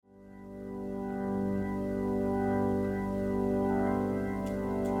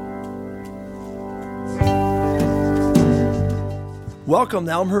Welcome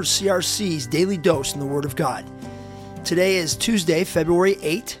to Elmhurst CRC's Daily Dose in the Word of God. Today is Tuesday, February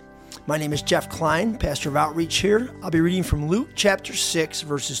 8th. My name is Jeff Klein, pastor of Outreach here. I'll be reading from Luke chapter 6,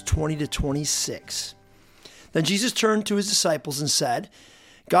 verses 20 to 26. Then Jesus turned to his disciples and said,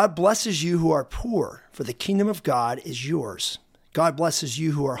 God blesses you who are poor, for the kingdom of God is yours. God blesses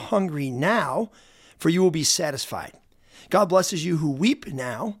you who are hungry now, for you will be satisfied. God blesses you who weep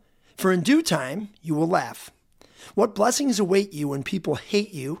now, for in due time you will laugh. What blessings await you when people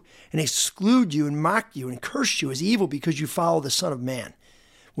hate you and exclude you and mock you and curse you as evil because you follow the Son of Man?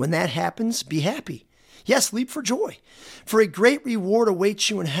 When that happens, be happy. Yes, leap for joy, for a great reward awaits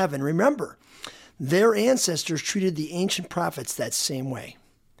you in heaven. Remember, their ancestors treated the ancient prophets that same way.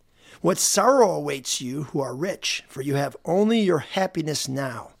 What sorrow awaits you who are rich, for you have only your happiness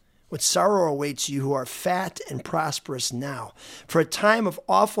now. What sorrow awaits you who are fat and prosperous now, for a time of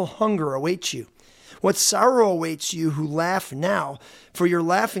awful hunger awaits you. What sorrow awaits you who laugh now, for your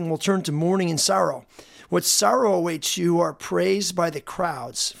laughing will turn to mourning and sorrow. What sorrow awaits you who are praised by the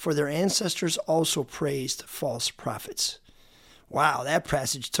crowds, for their ancestors also praised false prophets. Wow, that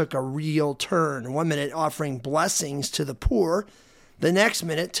passage took a real turn. 1 minute offering blessings to the poor, the next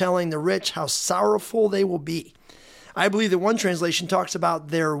minute telling the rich how sorrowful they will be. I believe that one translation talks about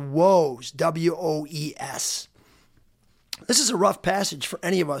their woes, W-O-E-S. This is a rough passage for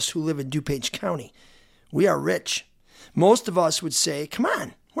any of us who live in DuPage County. We are rich. Most of us would say, come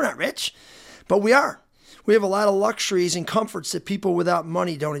on, we're not rich. But we are. We have a lot of luxuries and comforts that people without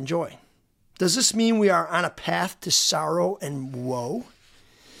money don't enjoy. Does this mean we are on a path to sorrow and woe?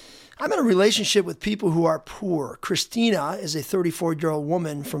 I'm in a relationship with people who are poor. Christina is a 34-year-old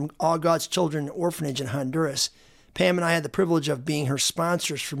woman from All God's Children Orphanage in Honduras. Pam and I had the privilege of being her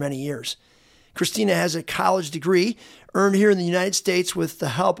sponsors for many years. Christina has a college degree earned here in the United States with the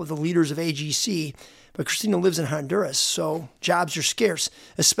help of the leaders of AGC, but Christina lives in Honduras, so jobs are scarce,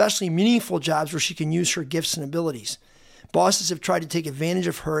 especially meaningful jobs where she can use her gifts and abilities. Bosses have tried to take advantage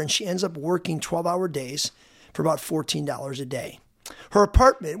of her, and she ends up working 12-hour days for about $14 a day. Her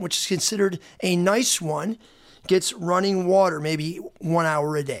apartment, which is considered a nice one, gets running water maybe 1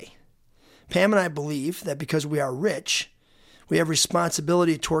 hour a day. Pam and I believe that because we are rich, we have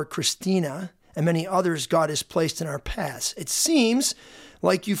responsibility toward Christina and many others God has placed in our paths. It seems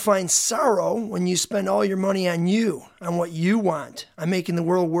like you find sorrow when you spend all your money on you, on what you want, on making the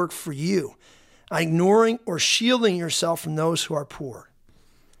world work for you, on ignoring or shielding yourself from those who are poor.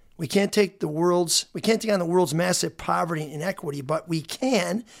 We can't take on the world's massive poverty and inequity, but we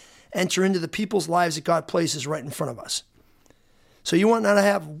can enter into the people's lives that God places right in front of us. So you want not to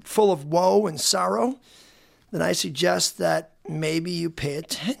have full of woe and sorrow? Then I suggest that maybe you pay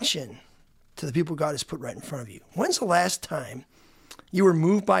attention to the people God has put right in front of you. When's the last time you were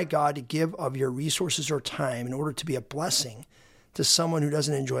moved by God to give of your resources or time in order to be a blessing to someone who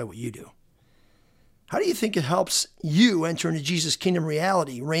doesn't enjoy what you do? How do you think it helps you enter into Jesus' kingdom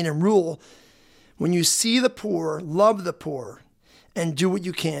reality, reign and rule, when you see the poor, love the poor, and do what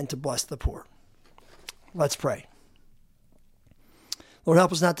you can to bless the poor? Let's pray. Lord,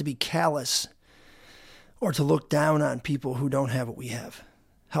 help us not to be callous or to look down on people who don't have what we have.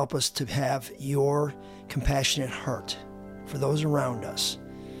 Help us to have your compassionate heart for those around us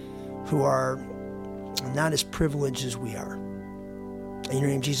who are not as privileged as we are. In your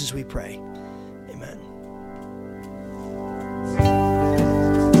name, Jesus, we pray.